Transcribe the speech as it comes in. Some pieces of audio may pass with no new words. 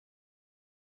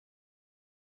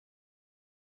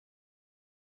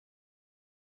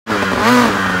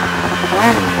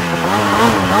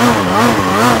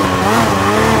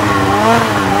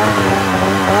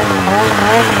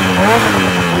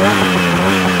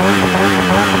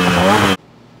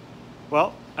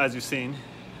as you've seen.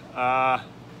 The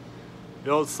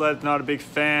old sled's not a big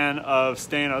fan of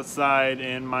staying outside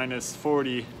in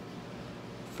 -40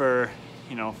 for,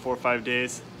 4 or 5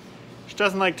 days. She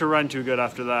doesn't like to run too good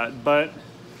after that, but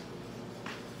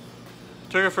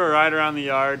took her for a ride around the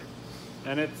yard,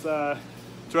 and it's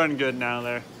running good now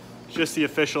there. It's just the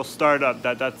official startup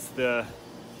that's the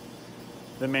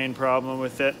main problem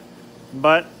with it,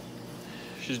 but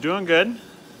she's doing good.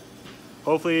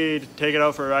 Hopefully take it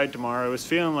out for a ride tomorrow. It was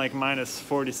feeling like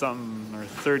 -40 something or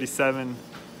 37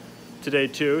 today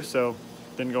too, so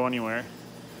didn't go anywhere.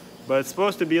 But it's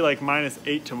supposed to be like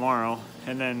 -8 tomorrow,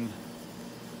 and then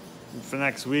for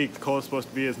next week the coldest supposed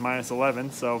to be is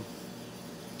 -11, so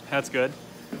that's good.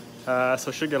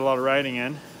 So should get a lot of riding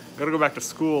in. Gotta go back to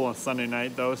school on Sunday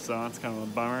night though, so that's kind of a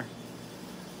bummer.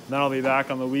 Then I'll be back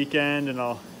on the weekend and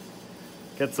I'll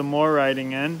get some more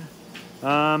riding in.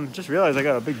 Just realized I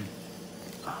got a big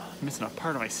missing a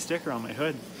part of my sticker on my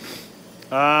hood.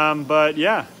 But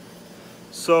yeah,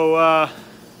 so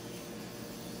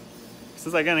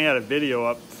since I kinda got a video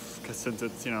up since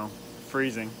it's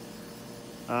freezing,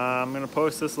 I'm gonna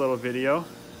post this little video,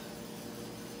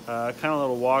 kind of a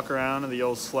little walk around of the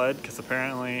old sled, because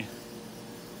apparently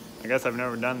I guess I've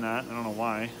never done that. I don't know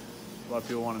why. A lot of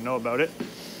people want to know about it.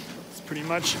 It's pretty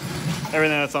much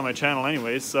everything that's on my channel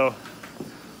anyways, so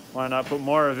why not put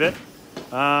more of it.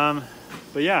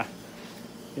 But yeah,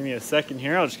 give me a second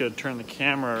here. I'll just gotta turn the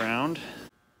camera around.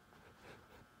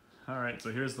 All right,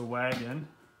 so here's the wagon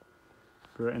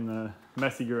in the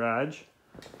messy garage.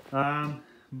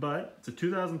 But it's a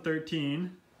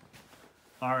 2013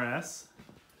 RS.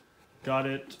 Got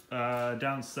it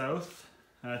down south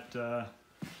at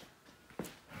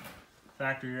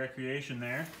Factory Recreation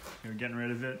there. They were getting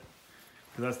rid of it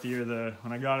because that's the year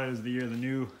when I got it, was the year the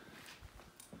new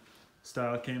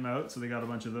style came out, so they got a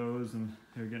bunch of those and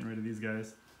they were getting rid of these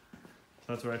guys. So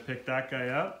that's where I picked that guy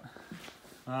up.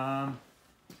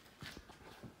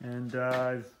 And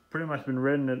I've pretty much been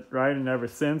riding ever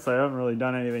since. I haven't really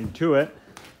done anything to it.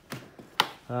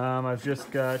 I've just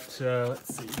got,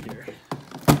 let's see here.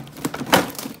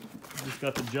 Just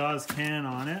got the Jaws can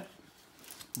on it,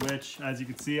 which, as you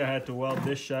can see, I had to weld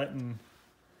this shut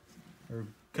or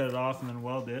cut it off and then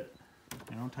weld it.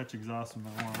 I don't touch exhaust with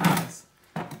my arms.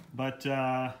 But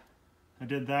I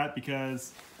did that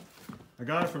because I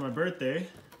got it for my birthday.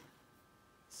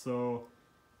 So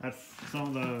my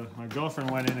girlfriend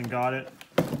went in and got it,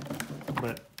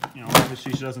 but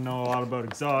obviously she doesn't know a lot about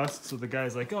exhaust. So the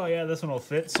guy's like, "Oh yeah, this one will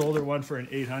fit." Sold her one for an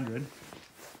 800.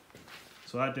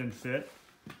 So that didn't fit.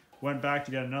 Went back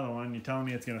to get another one. You telling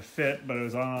me it's gonna fit, but it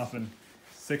was on off in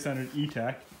 600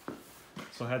 E-Tech.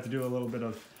 So I had to do a little bit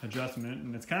of adjustment,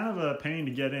 and it's kind of a pain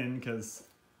to get in because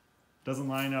it doesn't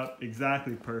line up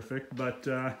exactly perfect, but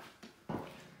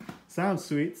sounds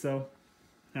sweet. So,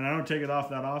 and I don't take it off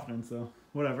that often, so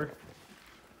whatever,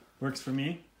 works for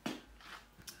me.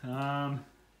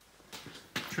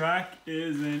 Track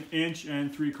is 1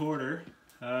 3/4 inch.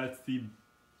 It's the,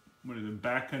 what is it,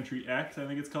 Backcountry X, I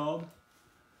think it's called.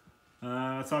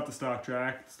 It's not the stock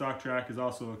track. The stock track is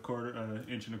also 1/4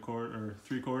 inch or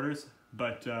 3/4,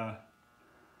 but I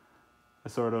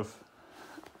sort of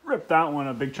ripped that one,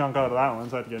 a big chunk out of that one,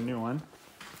 so I had to get a new one.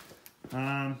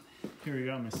 Here we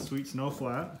got my sweet snow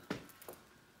flat.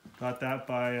 Got that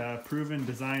by Proven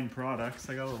Design Products.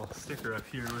 I got a little sticker up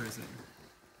here. Where is it?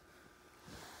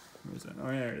 Where is it? Oh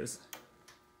yeah, there it is.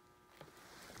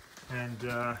 And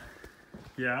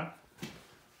yeah,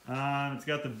 it's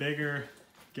got the bigger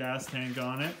gas tank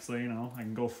on it, so I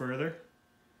can go further.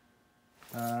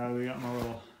 We got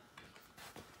my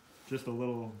just a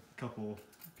little couple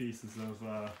pieces of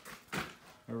a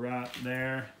wrap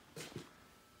there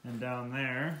and down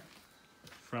there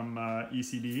from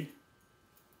ECD.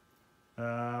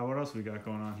 What else we got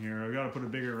going on here? I gotta put a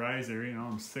bigger riser.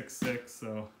 I'm 6'6",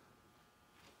 so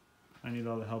I need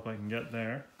all the help I can get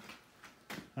there.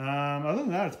 Other than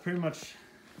that, it's pretty much,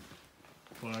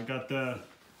 well, I got the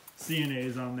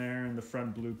CNAs on there and the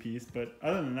front blue piece, but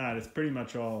other than that, it's pretty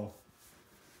much all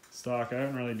stock. I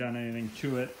haven't really done anything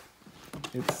to it.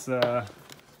 It's got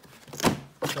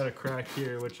a crack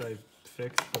here, which I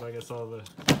fixed, but I guess all the,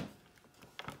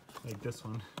 like this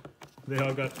one, they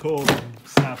all got cold and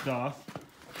snapped off.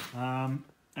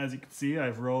 As you can see,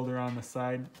 I've rolled her on its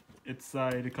side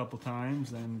a couple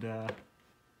times, and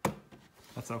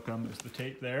that's how come there's the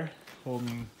tape there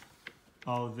holding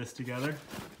all of this together.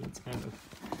 It's kind of,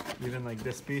 even like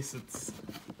this piece, it's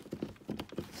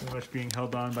pretty much being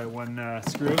held on by one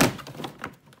screw.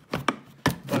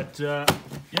 But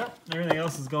yeah, everything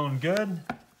else is going good.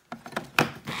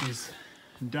 She's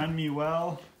done me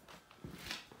well,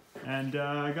 and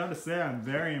I gotta say I'm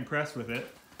very impressed with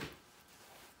it.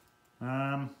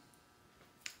 Yeah,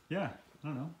 I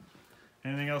don't know.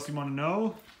 Anything else you want to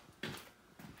know?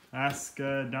 Ask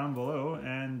down below,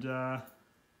 and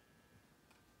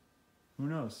who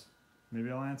knows?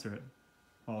 Maybe I'll answer it.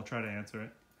 Well, I'll try to answer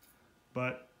it.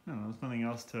 But I don't know, there's nothing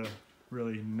else to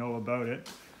really know about it.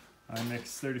 I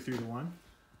mix 33-1,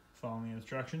 following the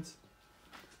instructions.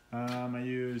 I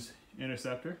use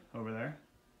Interceptor over there.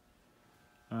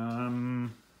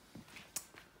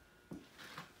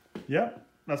 Yep,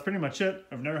 that's pretty much it.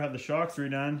 I've never had the shocks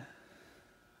redone.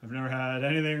 I've never had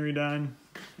anything redone.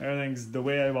 Everything's the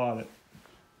way I bought it.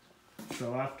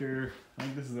 So after, I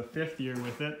think this is the 5th year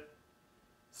with it.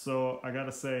 So I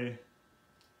gotta say,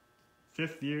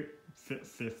 5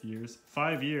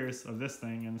 years of this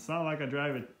thing, and it's not like I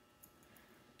drive it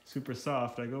super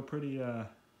soft. I go pretty, I'm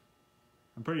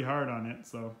pretty hard on it,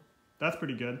 so that's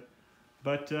pretty good.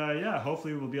 But yeah,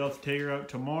 hopefully we'll be able to take her out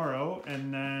tomorrow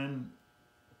and then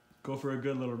go for a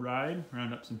good little ride,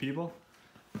 round up some people.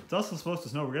 It's also supposed to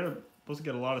snow. We're supposed to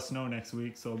get a lot of snow next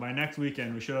week, so by next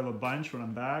weekend we should have a bunch when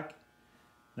I'm back.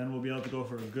 Then we'll be able to go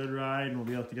for a good ride and we'll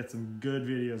be able to get some good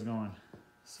videos going.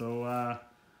 So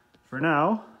for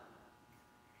now,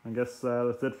 I guess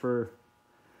that's it for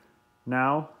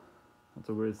now. That's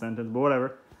a weird sentence, but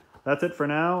whatever. That's it for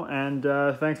now, and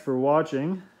thanks for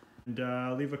watching.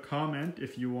 And leave a comment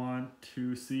if you want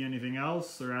to see anything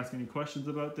else or ask any questions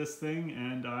about this thing,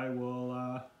 and I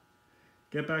will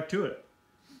get back to it.